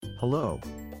Hello.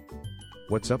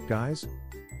 What's up, guys?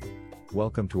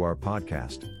 Welcome to our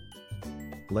podcast.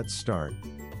 Let's start.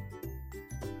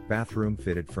 Bathroom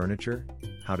fitted furniture: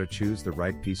 how to choose the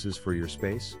right pieces for your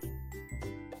space.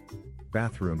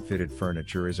 Bathroom fitted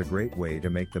furniture is a great way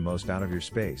to make the most out of your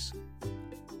space.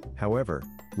 However,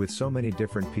 with so many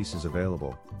different pieces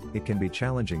available, it can be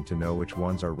challenging to know which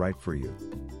ones are right for you.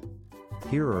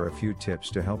 Here are a few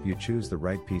tips to help you choose the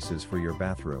right pieces for your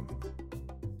bathroom.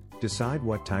 Decide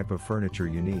what type of furniture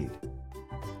you need.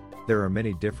 There are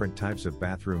many different types of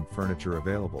bathroom furniture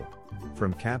available,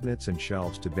 from cabinets and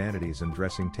shelves to vanities and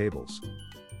dressing tables.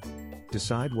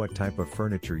 Decide what type of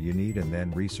furniture you need and then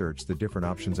research the different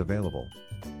options available.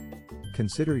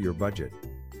 Consider your budget.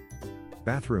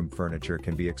 Bathroom furniture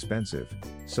can be expensive,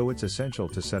 so it's essential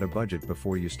to set a budget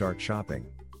before you start shopping.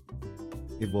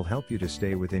 It will help you to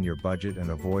stay within your budget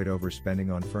and avoid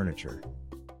overspending on furniture.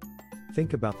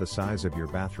 Think about the size of your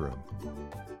bathroom.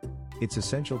 It's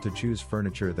essential to choose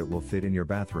furniture that will fit in your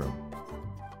bathroom.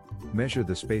 Measure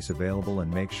the space available and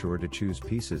make sure to choose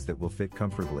pieces that will fit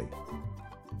comfortably.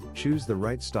 Choose the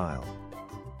right style.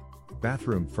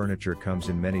 Bathroom furniture comes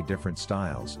in many different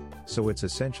styles, so it's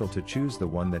essential to choose the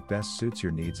one that best suits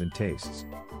your needs and tastes.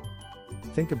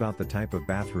 Think about the type of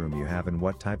bathroom you have and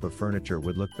what type of furniture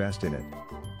would look best in it.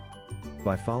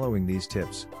 By following these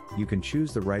tips, you can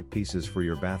choose the right pieces for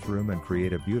your bathroom and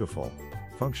create a beautiful,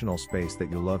 functional space that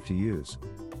you'll love to use.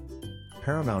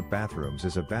 Paramount Bathrooms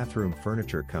is a bathroom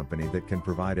furniture company that can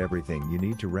provide everything you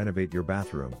need to renovate your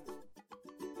bathroom.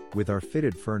 With our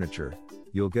fitted furniture,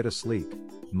 you'll get a sleek,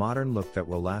 modern look that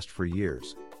will last for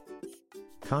years.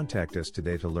 Contact us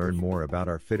today to learn more about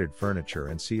our fitted furniture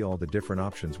and see all the different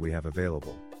options we have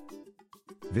available.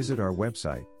 Visit our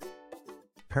website,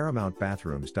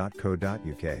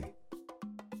 paramountbathrooms.co.uk.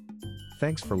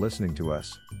 Thanks for listening to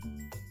us.